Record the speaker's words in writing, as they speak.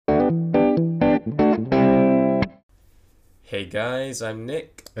Hey guys, I'm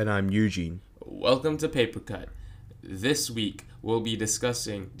Nick. And I'm Eugene. Welcome to Papercut. This week we'll be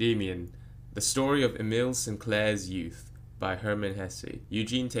discussing Damien, the story of Emile Sinclair's youth by Hermann Hesse.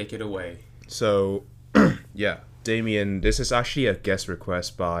 Eugene, take it away. So, Damien, this is actually a guest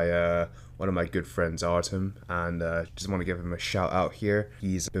request by one of my good friends, Artem, and just want to give him a shout out here.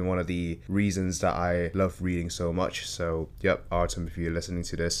 He's been one of the reasons that I love reading so much. So, Artem, if you're listening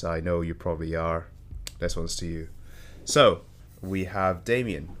to this, I know you probably are. This one's to you. So, we have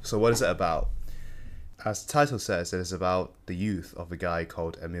Damien. So, what is it about? As the title says, it is about the youth of a guy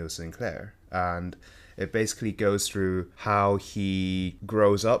called Emile Sinclair. And it basically goes through how he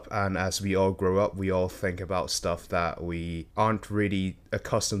grows up, and as we all grow up, we all think about stuff that we aren't really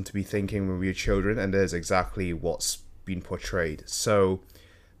accustomed to be thinking when we were children, and that is exactly what's been portrayed. So,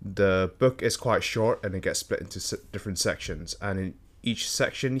 the book is quite short, and it gets split into different sections, and in each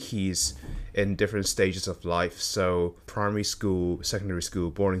section he's in different stages of life. So primary school, secondary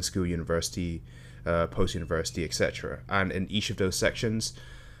school, boarding school, university, post-university, etc. And in each of those sections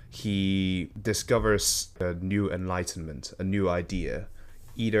he discovers a new enlightenment, a new idea,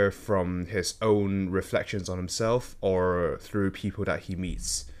 either from his own reflections on himself or through people that he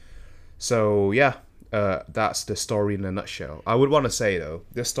meets. So that's the story in a nutshell. I would want to say, though,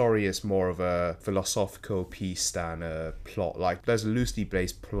 this story is more of a philosophical piece than a plot. Like, there's a loosely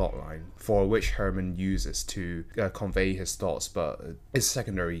based plot line for which Herman uses to convey his thoughts, but it's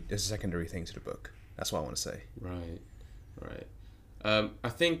secondary. It's a secondary thing to the book. That's what I want to say. Right. I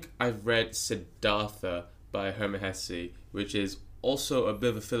think I've read Siddhartha by Hermann Hesse, which is also a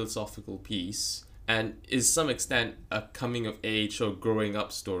bit of a philosophical piece and is to some extent a coming of age or growing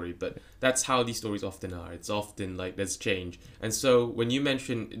up story, but that's how these stories often are. It's often like there's change. And so when you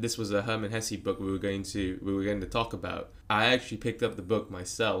mentioned this was a Hermann Hesse book we were going to talk about, I actually picked up the book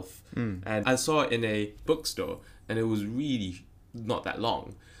myself and I saw it in a bookstore and it was really not that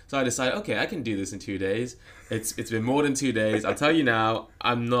long. So I decided, okay, I can do this in 2 days. It's been more than 2 days. I'll tell you now,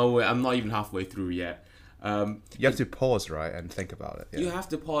 I'm not even halfway through yet. You have to pause, right, and think about it. Yeah. You have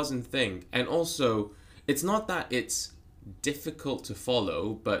to pause and think. And also, it's not that it's difficult to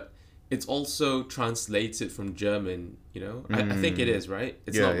follow, but it's also translated from German, you know? I think it is, right?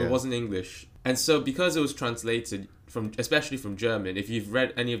 It wasn't English. And so because it was translated especially from German, if you've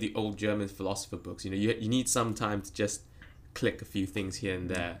read any of the old German philosopher books, you need some time to just click a few things here and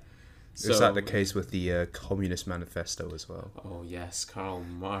there. So, is that the case with the Communist Manifesto as well? Oh yes, Karl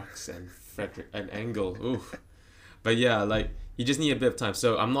Marx and Friedrich and Engels. Oof. But yeah, like you just need a bit of time.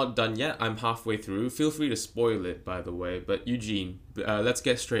 So I'm not done yet. I'm halfway through. Feel free to spoil it, by the way. But Eugene, let's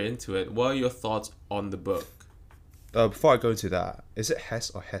get straight into it. What are your thoughts on the book? Before I go into that, is it Hess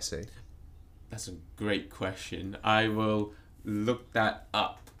or Hesse? That's a great question. I will look that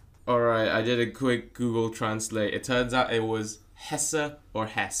up. Alright, I did a quick Google Translate. It turns out it was Hesse or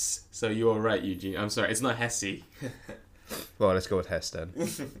Hess. So you were right, Eugene. I'm sorry, it's not Hesse. Well, let's go with Hess then.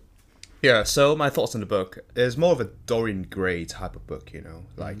 Yeah, so my thoughts on the book is more of a Dorian Gray type of book, you know.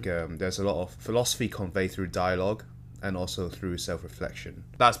 Like, there's a lot of philosophy conveyed through dialogue and also through self-reflection.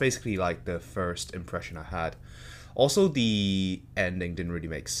 That's basically like the first impression I had. Also, the ending didn't really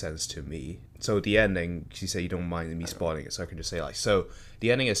make sense to me. So the ending, you say you don't mind me spoiling it, so I can just say like, so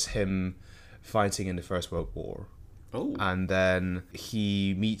the ending is him fighting in the First World War. Oh. And then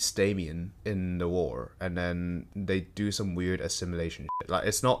he meets Damien in the war, and then they do some weird assimilation shit. Like,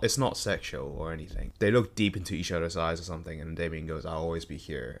 it's not sexual or anything. They look deep into each other's eyes or something, and Damien goes, "I'll always be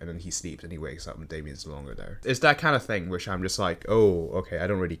here," and then he sleeps and he wakes up and Damien's no longer there. It's that kind of thing which I'm just like, oh, okay, I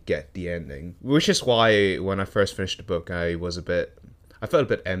don't really get the ending. Which is why when I first finished the book, I felt a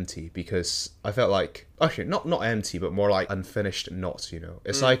bit empty, because I felt like, actually, not empty, but more like unfinished knots, you know?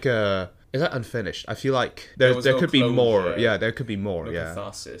 It's like is that unfinished? I feel like there could be more. Yeah, there could be more. No yeah.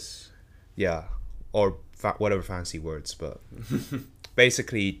 Catharsis. Yeah, or whatever fancy words, but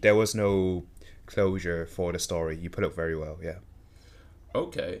basically there was no closure for the story. You put it very well. Yeah.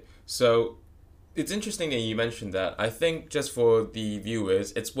 Okay, so it's interesting that you mentioned that. I think just for the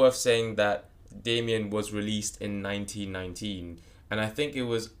viewers, it's worth saying that Damien was released in 1919, and I think it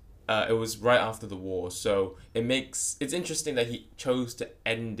was right after the war. So it's interesting that he chose to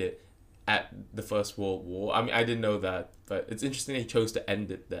end it at the First World War. I mean, I didn't know that, but it's interesting that he chose to end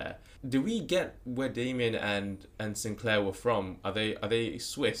it there. Do we get where Damien and Sinclair were from? Are they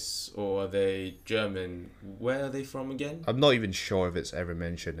Swiss or are they German? Where are they from again? I'm not even sure if it's ever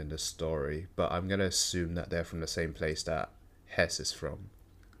mentioned in the story, but I'm gonna assume that they're from the same place that Hess is from.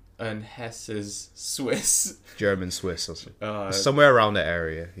 And Hess is Swiss. German Swiss or somewhere around the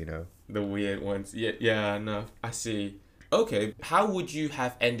area, you know. The weird ones. Yeah, no, I see. Okay, how would you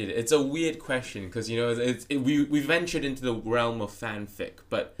have ended it? It's a weird question because we ventured into the realm of fanfic,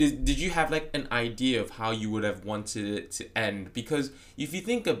 but did you have like an idea of how you would have wanted it to end? Because if you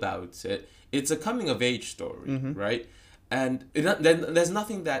think about it, it's a coming of age story, right? And then there's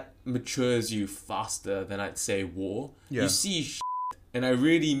nothing that matures you faster than, I'd say, war. Yeah. You see shit, and I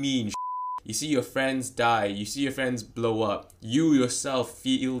really mean shit. You see your friends die, you see your friends blow up. You yourself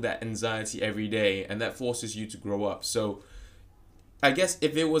feel that anxiety every day, and that forces you to grow up. So I guess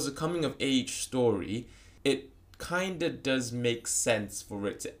if it was a coming of age story, it kind of does make sense for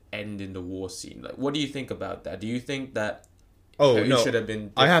it to end in the war scene. Like, what do you think about that? Do you think that it should have been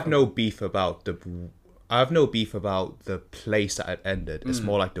different? I have no beef about the place that it ended. It's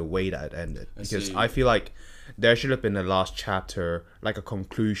more like the way that it ended. Because I feel like there should have been a last chapter, like a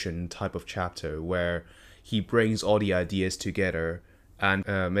conclusion type of chapter, where he brings all the ideas together and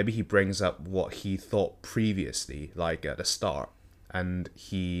maybe he brings up what he thought previously, like at the start, and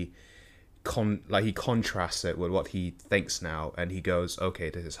he contrasts it with what he thinks now, and he goes,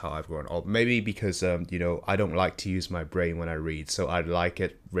 okay, this is how I've grown. Or maybe because I don't like to use my brain when I read, so I'd like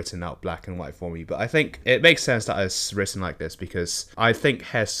it written out black and white for me. But I think it makes sense that it's written like this, because I think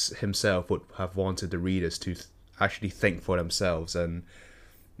Hess himself would have wanted the readers to actually think for themselves, and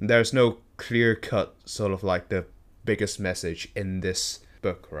there's no clear cut sort of like the biggest message in this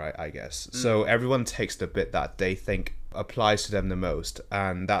book, right? I guess so everyone takes the bit that they think applies to them the most,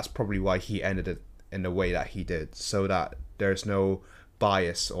 and that's probably why he ended it in the way that he did, so that there's no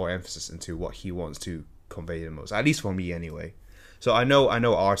bias or emphasis into what he wants to convey the most, at least for me anyway. So I know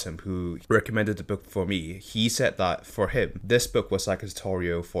Artem, who recommended the book for me, he said that for him this book was like a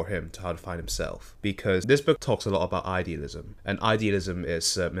tutorial for him to how to find himself, because this book talks a lot about idealism, and idealism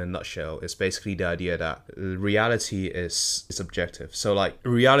is in a nutshell is basically the idea that reality is subjective. So like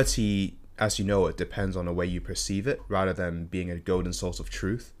reality as you know it depends on the way you perceive it, rather than being a golden source of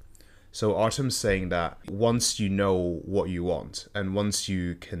truth. So Artem's saying that once you know what you want, and once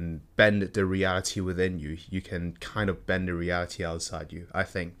you can bend the reality within you, you can kind of bend the reality outside you. I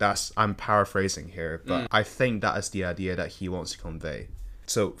think I'm paraphrasing here, but I think that is the idea that he wants to convey.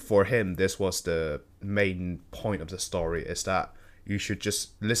 So for him, this was the main point of the story, is that you should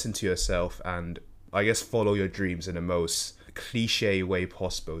just listen to yourself and I guess follow your dreams in the most cliche way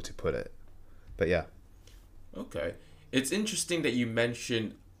possible, to put it. But yeah. Okay. It's interesting that you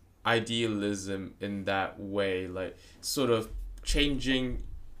mentioned idealism in that way, like sort of changing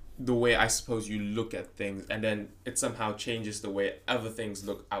the way I suppose you look at things, and then it somehow changes the way other things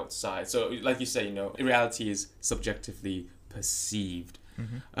look outside. So like you say, reality is subjectively perceived.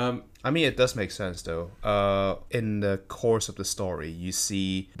 I mean, it does make sense though. In the course of the story, you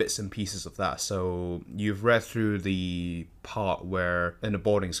see bits and pieces of that. So you've read through the part where in the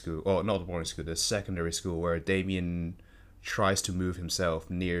boarding school, or not the boarding school, the secondary school, where Damien tries to move himself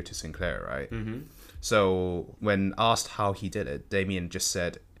near to Sinclair, right? So when asked how he did it, Damien just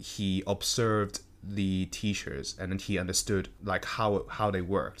said he observed the teachers and then he understood like how they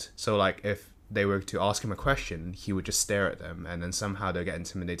worked. So like if they were to ask him a question, he would just stare at them, and then somehow they'll get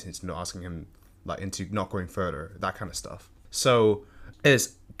intimidated into not asking him, like into not going further, that kind of stuff. So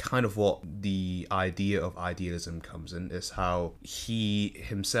it's kind of what the idea of idealism comes in, is how he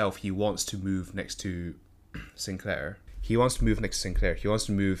himself, he wants to move next to Sinclair. He wants to move next to Sinclair. He wants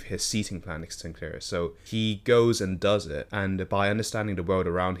to move his seating plan next to Sinclair. So he goes and does it, and by understanding the world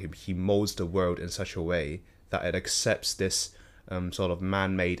around him, he molds the world in such a way that it accepts this sort of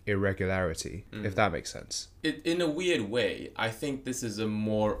man-made irregularity, if that makes sense. In a weird way, I think this is a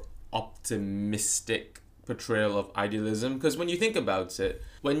more optimistic portrayal of idealism, because when you think about it,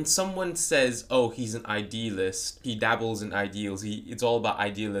 when someone says, oh, he's an idealist, he dabbles in ideals, it's all about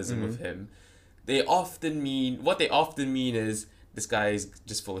idealism with him, what they often mean is, this guy is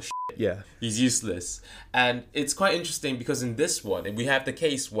just full of shit. Yeah. He's useless. And it's quite interesting because in this one, we have the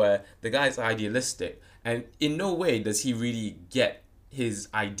case where the guy's idealistic, and in no way does he really get his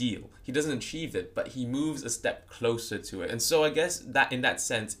ideal. He doesn't achieve it, but he moves a step closer to it. And so I guess that in that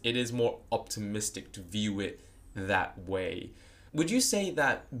sense, it is more optimistic to view it that way. Would you say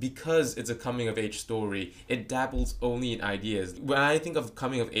that because it's a coming-of-age story, it dabbles only in ideas? When I think of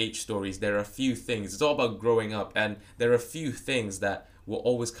coming-of-age stories, there are a few things. It's all about growing up, and there are a few things that will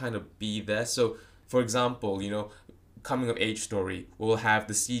always kind of be there. So, for example, coming-of-age story, we'll have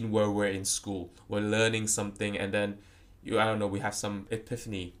the scene where we're in school, we're learning something, and then, we have some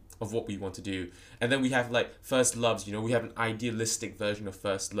epiphany of what we want to do. And then we have like first loves, we have an idealistic version of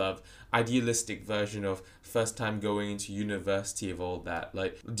first love, idealistic version of first time going into university, of all that.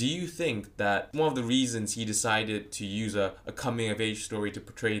 Like, do you think that one of the reasons he decided to use a coming of age story to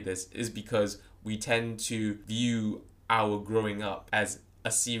portray this is because we tend to view our growing up as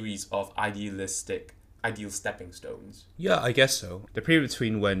a series of ideal stepping stones. Yeah, I guess so. The period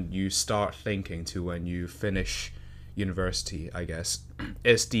between when you start thinking to when you finish university, I guess,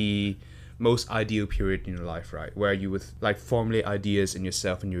 is the most ideal period in your life, right? Where you would like formulate ideas in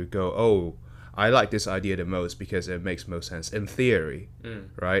yourself and you would go, oh, I like this idea the most because it makes most sense in theory,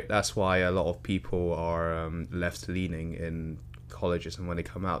 right? That's why a lot of people are left-leaning in colleges, and when they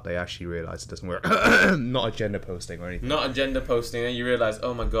come out, they actually realize it doesn't work. Not agenda posting or anything. Not agenda posting, and you realize,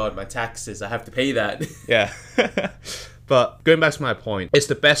 oh my god, my taxes, I have to pay that. Yeah. But going back to my point, it's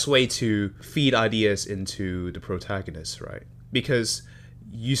the best way to feed ideas into the protagonist, right? Because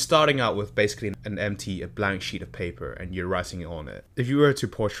you starting out with basically a blank sheet of paper and you're writing on it. If you were to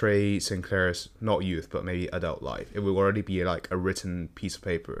portray Sinclair's, not youth, but maybe adult life, it would already be like a written piece of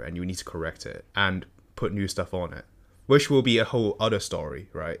paper and you need to correct it and put new stuff on it, which will be a whole other story,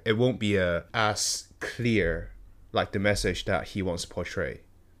 right? It won't be as clear, like the message that he wants to portray,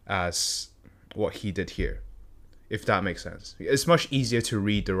 as what he did here, if that makes sense. It's much easier to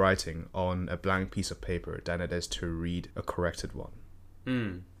read the writing on a blank piece of paper than it is to read a corrected one.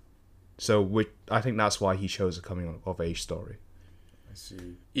 So I think that's why he chose a coming of age story. I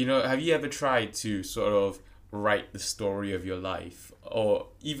see. You know, have you ever tried to sort of write the story of your life, or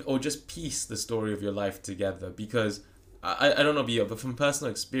just piece the story of your life together? Because I don't know, Bio, but from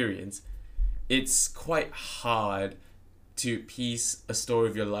personal experience, it's quite hard to piece a story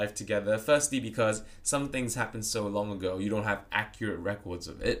of your life together. Firstly, because some things happened so long ago, you don't have accurate records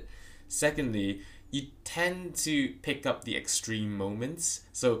of it. Secondly, you tend to pick up the extreme moments.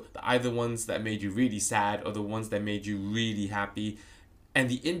 So either ones that made you really sad or the ones that made you really happy. And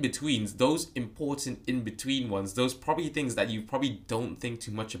the in-betweens, those important in-between ones, those probably things that you probably don't think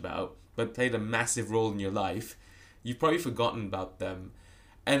too much about, but played a massive role in your life, you've probably forgotten about them.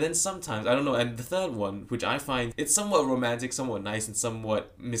 And then sometimes, I don't know, and the third one, which I find, it's somewhat romantic, somewhat nice, and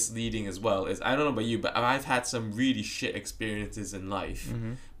somewhat misleading as well, is, I don't know about you, but I've had some really shit experiences in life.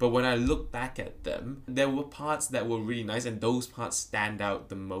 But when I look back at them, there were parts that were really nice, and those parts stand out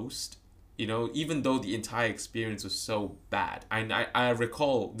the most. You know, even though the entire experience was so bad. I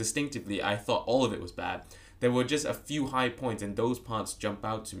recall distinctively, I thought all of it was bad. There were just a few high points, and those parts jump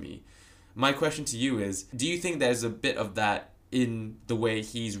out to me. My question to you is, do you think there's a bit of that in the way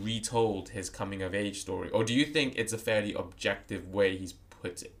he's retold his coming of age story, or do you think it's a fairly objective way he's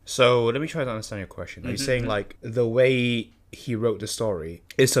put it? So let me try to understand your question. Are you saying like the way he wrote the story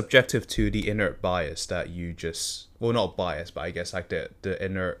is subjective to the inert bias that you just, well, not bias, but I guess like the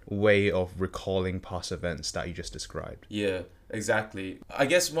inert way of recalling past events that you just described? Yeah, exactly. I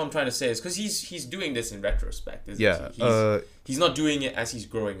guess what I'm trying to say is because he's doing this in retrospect, isn't he? He's not doing it as he's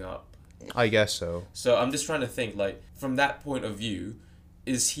growing up. I guess so. So I'm just trying to think, like, from that point of view,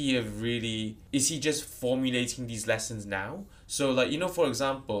 is he just formulating these lessons now? So, like, you know, for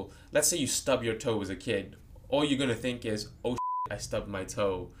example, let's say you stub your toe as a kid. All you're going to think is, oh, I stubbed my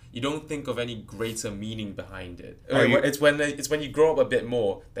toe. You don't think of any greater meaning behind it. It's when you grow up a bit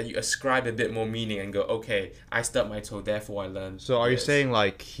more that you ascribe a bit more meaning and go, okay, I stubbed my toe, therefore I learned. So are you saying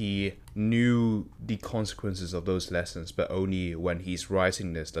like he knew the consequences of those lessons, but only when he's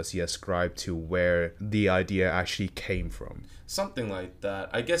writing this does he ascribe to where the idea actually came from? Something like that.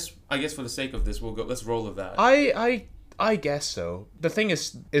 I guess for the sake of this, let's roll with that. I guess so. The thing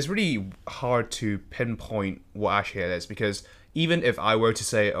is, it's really hard to pinpoint what actually it is, because even if I were to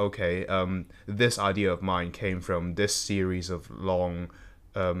say, okay, this idea of mine came from this series of long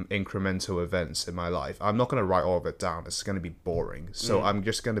incremental events in my life, I'm not going to write all of it down. It's going to be boring. So I'm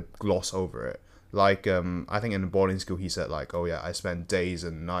just going to gloss over it. Like, I think in boarding school, he said, like, oh yeah, I spent days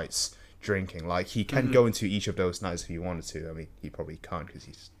and nights drinking. Like, he can go into each of those nights if he wanted to. I mean, he probably can't because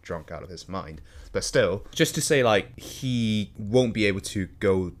he's drunk out of his mind. But still, just to say, like, he won't be able to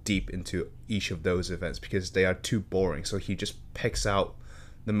go deep into each of those events because they are too boring. So he just picks out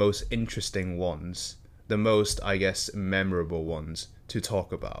the most interesting ones, the most, I guess, memorable ones to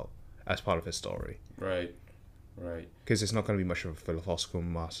talk about as part of his story. Right. Because it's not going to be much of a philosophical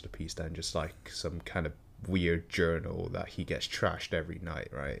masterpiece than just like some kind of weird journal that he gets trashed every night,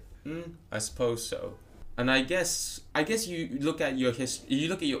 right? I suppose so. And I guess you look at your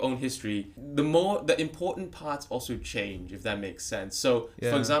own history, the important parts also change, if that makes sense. So,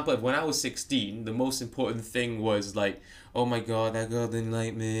 for example, when I was 16, the most important thing was like, oh my god, that girl didn't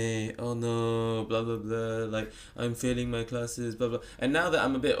like me, oh no, blah blah blah, like, I'm failing my classes, blah blah. And now that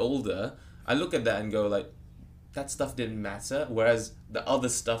I'm a bit older, I look at that and go like, that stuff didn't matter, whereas the other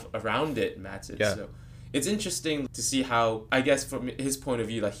stuff around it mattered. Yeah. So it's interesting to see how, I guess from his point of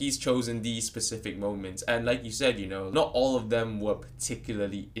view, like, he's chosen these specific moments. And like you said, you know, not all of them were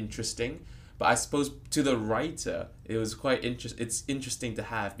particularly interesting, But I suppose to the writer, it was quite it's interesting to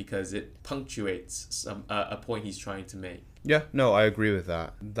have because it punctuates a point he's trying to make. Yeah, no, I agree with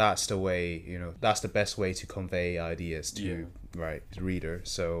that. That's the way, that's the best way to convey ideas to, right, the reader.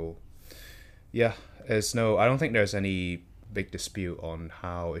 So, yeah, I don't think there's any big dispute on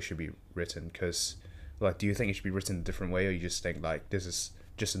how it should be written, because, like, do you think it should be written a different way, or you just think, like, this is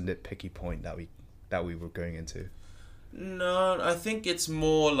just a nitpicky point that we were going into? No, I think it's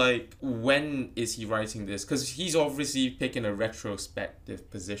more like, when is he writing this? Because he's obviously picking a retrospective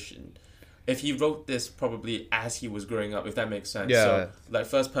position. If he wrote this probably as he was growing up, if that makes sense. Yeah. So, like,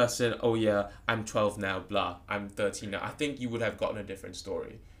 first person, oh yeah, I'm 12 now, blah, I'm 13 now. I think you would have gotten a different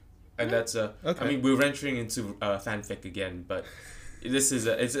story. And that's okay. I mean, we're venturing into fanfic again, but this is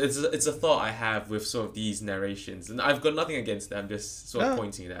it's a thought I have with sort of these narrations, and I've got nothing against them, just sort of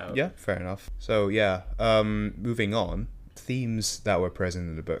pointing it out. Yeah, fair enough. So yeah, moving on. Themes that were present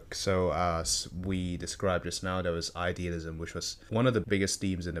in the book. So as we described just now, there was idealism, which was one of the biggest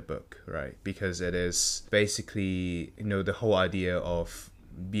themes in the book, right? Because it is basically, the whole idea of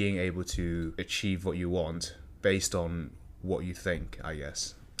being able to achieve what you want based on what you think, I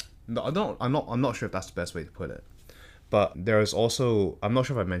guess. No, I'm not sure if that's the best way to put it. But there's also, I'm not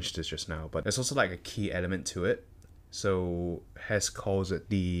sure if I mentioned this just now, but there's also like a key element to it. So Hess calls it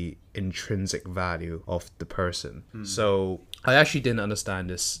the intrinsic value of the person. So I actually didn't understand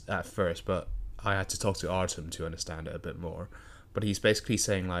this at first, but I had to talk to Artem to understand it a bit more. But he's basically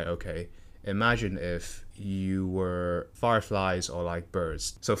saying, like, okay, imagine if you were fireflies or like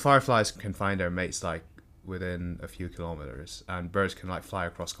birds. So fireflies can find their mates like within a few kilometers, and birds can like fly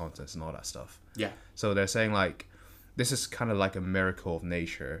across continents and all that stuff. Yeah. So they're saying, like, this is kind of like a miracle of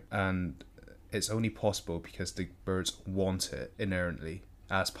nature, and it's only possible because the birds want it inherently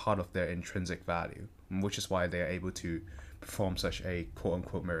as part of their intrinsic value, which is why they are able to perform such a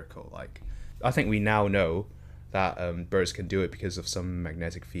quote-unquote miracle. Like, I think we now know that birds can do it because of some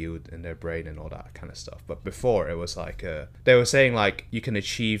magnetic field in their brain and all that kind of stuff. But before, it was like, they were saying, like, you can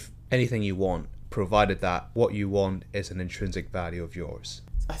achieve anything you want, provided that what you want is an intrinsic value of yours.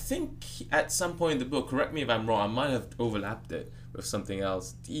 I think at some point in the book, correct me if I'm wrong, I might have overlapped it with something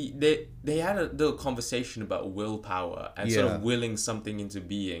else. They had a little conversation about willpower and sort of willing something into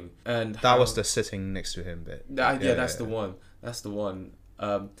being, and that was the sitting next to him bit. That's the one. That's the one.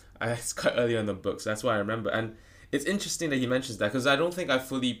 It's quite early in the book, so that's why I remember. And it's interesting that he mentions that, because I don't think I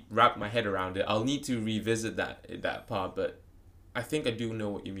fully wrapped my head around it. I'll need to revisit that part, but I think I do know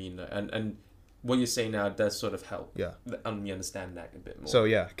what you mean, and what you're saying now does sort of help. Yeah. Me understand that a bit more. So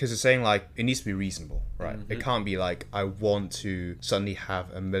yeah, because it's saying, like, it needs to be reasonable, right? Mm-hmm. It can't be like, I want to suddenly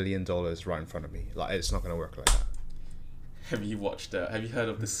have $1 million right in front of me. Like, it's not going to work like that. Have you heard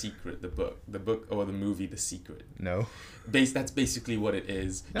of The Secret, the book or the movie The Secret? No. That's basically what it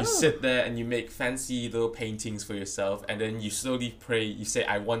is. You sit there and you make fancy little paintings for yourself, and then you slowly pray. You say,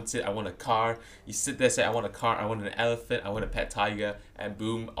 I want a car. You sit there, say, I want a car, I want an elephant, I want a pet tiger, and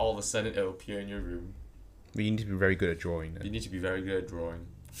boom, all of a sudden it'll appear in your room. But you need to be very good at drawing. You need to be very good at drawing.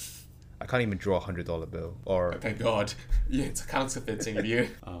 I can't even draw a $100 bill. Or thank God. Yeah, it's a counterfeiting view.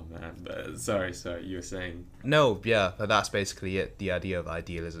 Oh man, but sorry, you were saying. No, yeah, but that's basically it. The idea of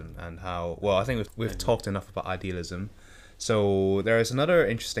idealism and how. Well, I think we've talked enough about idealism. So there is another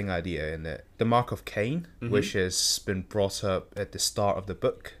interesting idea in it, the Mark of Cain, which has been brought up at the start of the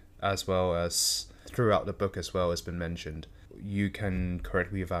book, as well as throughout the book as well, has been mentioned. You can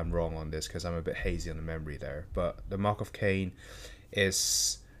correct me if I'm wrong on this, because I'm a bit hazy on the memory there. But the Mark of Cain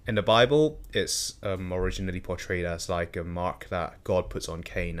is, in the Bible, it's originally portrayed as like a mark that God puts on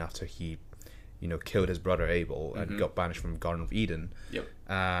Cain after he, killed his brother Abel and got banished from the Garden of Eden. Yep.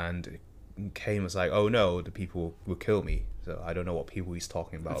 And Cain was like, oh no, the people will kill me. So I don't know what people he's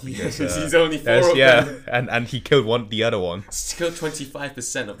talking about, because he's only 4 of them. and he killed the other one. He's killed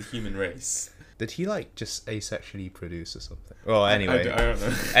 25% of the human race. Did he like just asexually produce or something? Well, anyway, I don't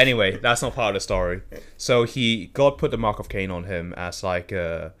know. Anyway, that's not part of the story. So God put the Mark of Cain on him as like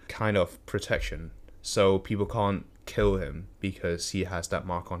a kind of protection, so people can't kill him because he has that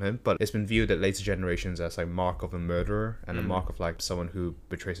mark on him. But it's been viewed at later generations as like mark of a murderer and a mark of like someone who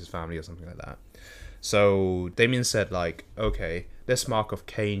betrays his family or something like that. So Damien said, like, okay, this Mark of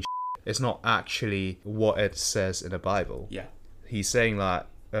Cain is not actually what it says in the Bible. Yeah. He's saying that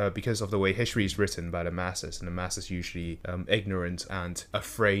because of the way history is written by the masses, and the masses usually ignorant and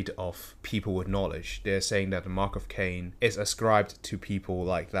afraid of people with knowledge, they're saying that the Mark of Cain is ascribed to people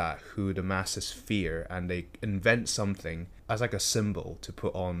like that, who the masses fear, and they invent something as like a symbol to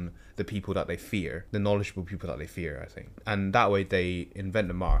put on the people that they fear, the knowledgeable people that they fear, I think. And that way they invent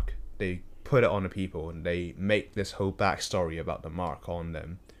the mark, they put it on the people, and they make this whole backstory about the mark on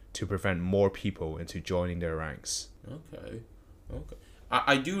them, to prevent more people into joining their ranks. Okay.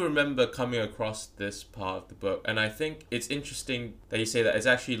 I do remember coming across this part of the book, and I think it's interesting that you say that. It's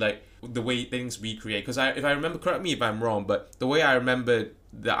actually like the way things recreate. Because if I remember, correct me if I'm wrong, but the way I remember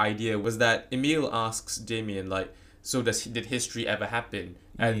the idea was that Emil asks Damien, like, so did history ever happen?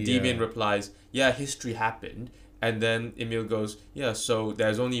 And Damien replies, yeah, history happened. And then Emil goes, yeah, so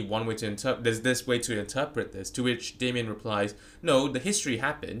there's only one way to interpret, there's this way to interpret this. To which Damien replies, no, the history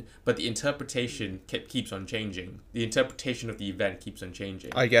happened, but the interpretation keeps on changing. The interpretation of the event keeps on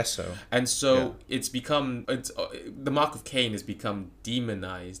changing. I guess so. And so the Mark of Cain has become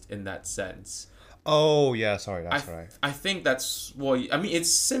demonized in that sense. Oh, yeah, sorry, that's right. I think that's what, I mean,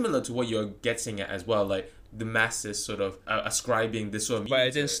 it's similar to what you're getting at as well, like, the masses sort of ascribing this sort of... But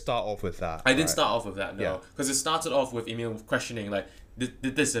it didn't start off with that. I didn't start off with that, no. Because it started off with Emil questioning, like,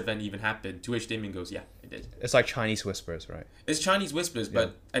 did this event even happen? To which Damien goes, yeah, it did. It's like Chinese whispers, right? It's Chinese whispers,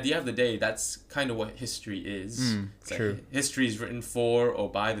 but at the end of the day, that's kind of what history is. True. Like, history is written for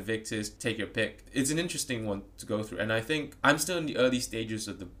or by the victors, take your pick. It's an interesting one to go through. And I think I'm still in the early stages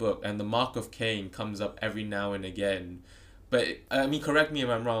of the book, and the Mark of Cain comes up every now and again. But, I mean, correct me if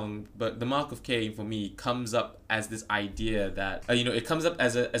I'm wrong, but the Mark of Cain, for me, comes up as this idea that, it comes up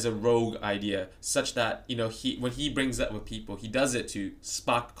as a rogue idea, such that, when he brings that with people, he does it to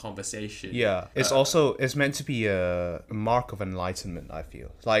spark conversation. Yeah, it's meant to be a mark of enlightenment, I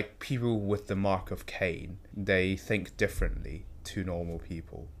feel. Like, people with the Mark of Cain, they think differently to normal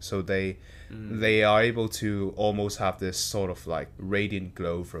people. So they are able to almost have this sort of, like, radiant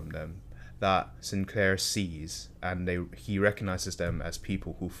glow from them that Sinclair sees, and he recognizes them as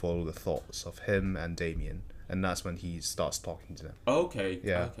people who follow the thoughts of him and Damien, and that's when he starts talking to them. Okay.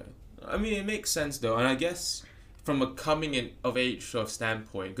 Yeah. Okay. I mean, it makes sense though, and I guess from a coming in of age sort of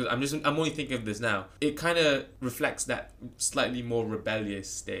standpoint, because I'm only thinking of this now, it kind of reflects that slightly more rebellious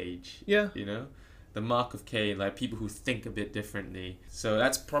stage. Yeah. The Mark of Cain, like people who think a bit differently. So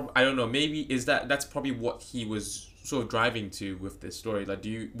that's probably, I don't know, maybe that's probably what he was sort of driving to with this story. Like, do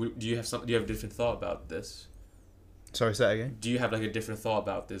you have a different thought about this? Sorry, say that again? Do you have like a different thought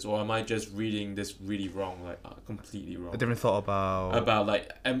about this, or am I just reading this really wrong, like completely wrong? A different thought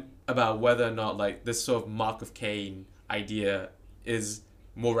about whether or not like this sort of Mark of Cain idea is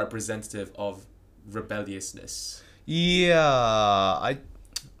more representative of rebelliousness. Yeah,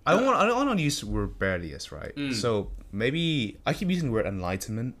 I don't want to use rebellious, right? So maybe I keep using the word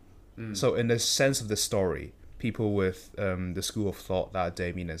enlightenment. So in the sense of the story, people with the school of thought that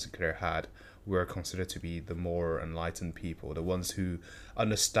Damien and Sinclair had were considered to be the more enlightened people, the ones who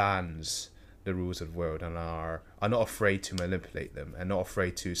understands the rules of the world and are not afraid to manipulate them and not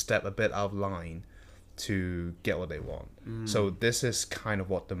afraid to step a bit out of line to get what they want. So this is kind of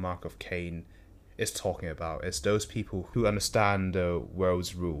what the Mark of Cain is talking about. It's those people who understand the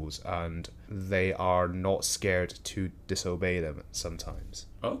world's rules and they are not scared to disobey them sometimes.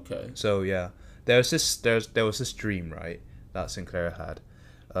 Okay. So yeah. There was this dream, right, that Sinclair had.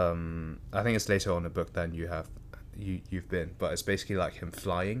 I think it's later on in the book than you've been, but it's basically like him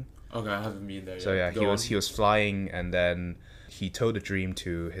flying. Okay, I haven't been there yet. So yeah, he was flying, and then he told the dream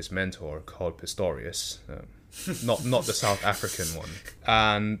to his mentor called Pistorius, not the South African one.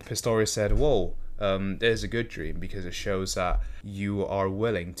 And Pistorius said, "Whoa, there's a good dream because it shows that you are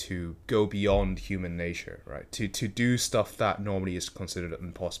willing to go beyond human nature, right? To do stuff that normally is considered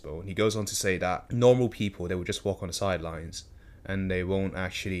impossible." And he goes on to say that normal people, they will just walk on the sidelines and they won't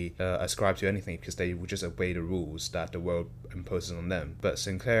actually ascribe to anything because they will just obey the rules that the world imposes on them. But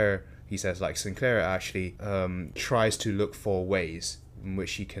Sinclair, he says, like, Sinclair actually tries to look for ways in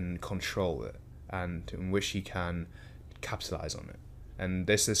which he can control it and in which he can capitalize on it. And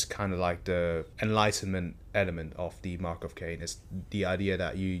this is kind of like the enlightenment element of the Mark of Cain. It's the idea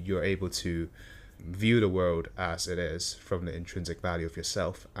that you're able to view the world as it is from the intrinsic value of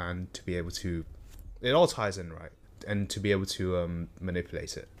yourself, and to be able to, it all ties in, right? And to be able to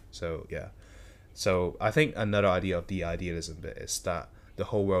manipulate it. So yeah. So I think another idea of the idealism bit is that the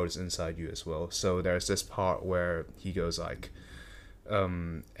whole world is inside you as well. So there's this part where he goes like,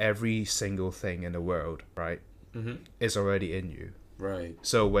 every single thing in the world, right, is already in you. Right.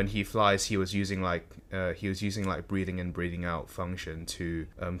 So when he flies, he was using like breathing in, breathing out function to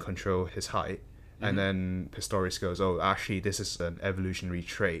control his height. And then Pistorius goes, "Oh, actually, this is an evolutionary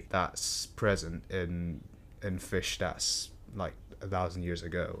trait that's present in fish that's like 1,000 years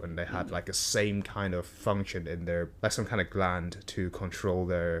ago, and they had like a same kind of function in their, like some kind of gland to control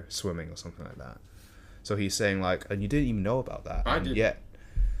their swimming or something like that." So he's saying like, and you didn't even know about that, yet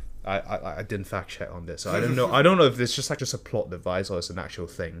I didn't fact check on this, so I don't know. I don't know if it's just a plot device or it's an actual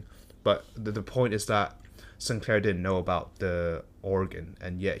thing. But the point is that Sinclair didn't know about the organ,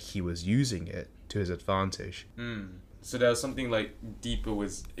 and yet he was using it to his advantage. So there was something like deeper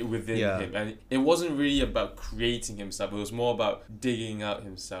within Yeah. him, and it wasn't really about creating himself. It was more about digging out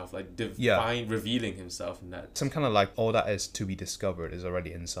himself, like revealing himself in that. Some kind of like all that is to be discovered is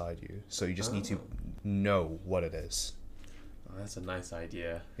already inside you, so you just need to know what it is. Oh, that's a nice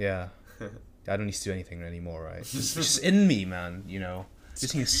idea. Yeah. I don't need to do anything anymore, right? Just in me, man, you know.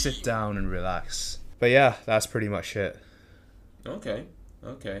 Just need to sit down and relax. But yeah, that's pretty much it. Okay.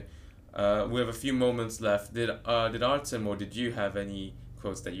 We have a few moments left. Did Artem or did you have any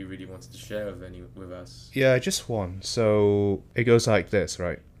quotes that you really wanted to share with us? Yeah, just one. So it goes like this,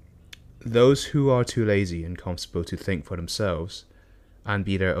 right? Those who are too lazy and comfortable to think for themselves and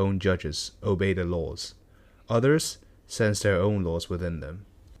be their own judges obey the laws. Others sense their own laws within them.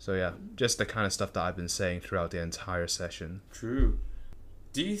 So yeah, just the kind of stuff that I've been saying throughout the entire session. True.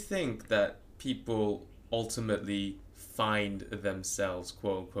 Do you think that people ultimately find themselves,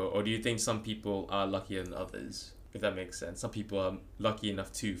 quote unquote, or do you think some people are luckier than others? If that makes sense. Some people are lucky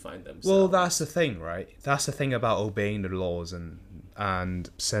enough to find themselves. Well, that's the thing, right? That's the thing about obeying the laws and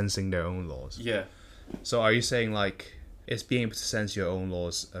sensing their own laws. Yeah. So are you saying like it's being able to sense your own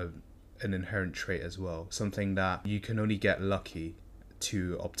laws an inherent trait as well? Something that you can only get lucky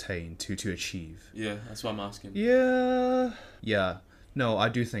to obtain, to achieve? Yeah, that's what I'm asking. Yeah. No, I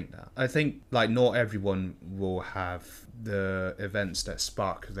do think that. I think like not everyone will have the events that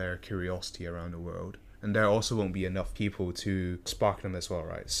spark their curiosity around the world. And there also won't be enough people to spark them as well,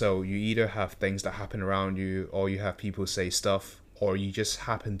 right? So you either have things that happen around you, or you have people say stuff, or you just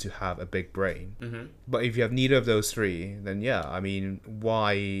happen to have a big brain. Mm-hmm. But if you have neither of those three, then yeah, I mean,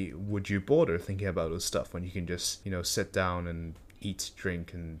 why would you bother thinking about those stuff when you can just, you know, sit down and eat,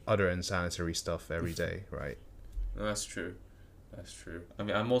 drink, and other insanitary stuff every day, right? No, that's true. I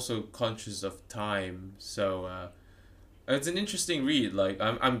mean, I'm also conscious of time, so it's an interesting read. Like,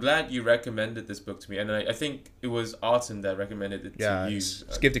 I'm glad you recommended this book to me, and I think it was Artem that recommended it to you.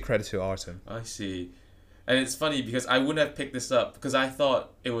 Just give the credit to Artem. I see. And it's funny because I wouldn't have picked this up because I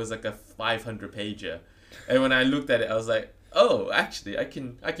thought it was like a 500 pager. And when I looked at it, I was like, oh, actually, I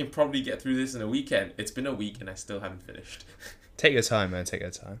can probably get through this in a weekend. It's been a week and I still haven't finished. Take your time, man. Take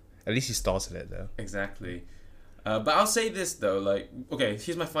your time. At least you started it, though. Exactly. But I'll say this, though. Like, okay,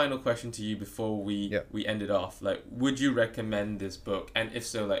 here's my final question to you before we end it off. Like, would you recommend this book? And if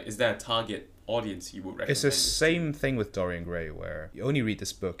so, like, is there a target audience you would recommend? It's the same thing with Dorian Gray, where you only read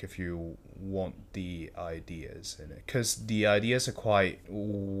this book if you want the ideas in it, because the ideas are quite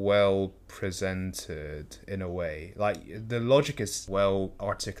well presented in a way. Like, the logic is well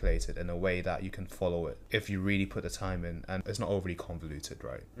articulated in a way that you can follow it if you really put the time in, and it's not overly convoluted,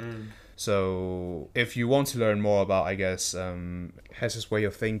 right? So if you want to learn more about, I guess, Hesse's way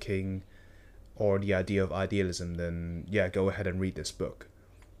of thinking or the idea of idealism, then yeah, go ahead and read this book.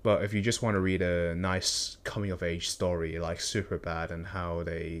 But if you just want to read a nice coming-of-age story like Superbad and how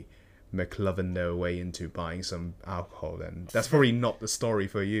they McLovin their way into buying some alcohol, then that's probably not the story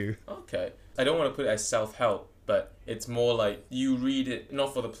for you. Okay. I don't want to put it as self-help, but it's more like you read it,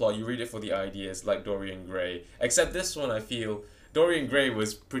 not for the plot, you read it for the ideas, like Dorian Gray. Except this one, I feel, Dorian Gray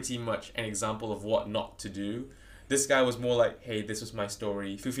was pretty much an example of what not to do. This guy was more like, hey, this was my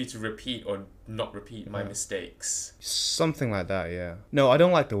story. Feel free to repeat or not repeat my mistakes. Something like that, yeah. No, I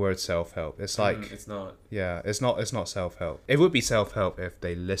don't like the word self-help. It's like... it's not. Yeah, it's not self-help. It would be self-help if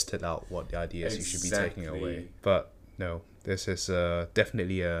they listed out what the ideas you should be taking away. But no, this is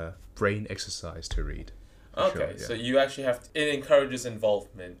definitely a brain exercise to read. Okay, sure, yeah. So you actually have to... It encourages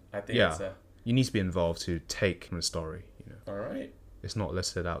involvement. I think it's a... You need to be involved to take from the story, you know. Alright. It's not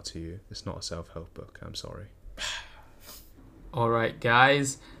listed out to you. It's not a self-help book. I'm sorry. Alright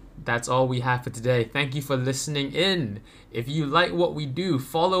guys, that's all we have for today. Thank you for listening in. If you like what we do,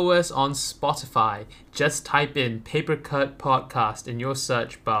 follow us on Spotify. Just type in Papercut Podcast in your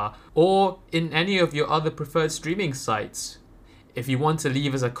search bar or in any of your other preferred streaming sites. If you want to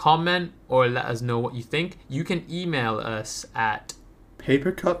leave us a comment or let us know what you think, you can email us at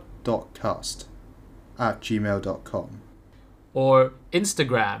papercut.cast@gmail.com or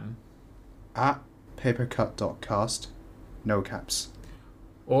Instagram at papercut.cast, no caps,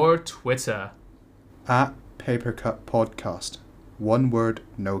 or Twitter at Papercut Podcast, one word,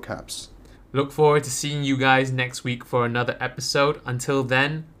 no caps. Look forward to seeing you guys next week for another episode. Until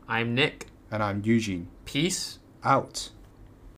then, I'm Nick. And I'm Eugene. Peace Out.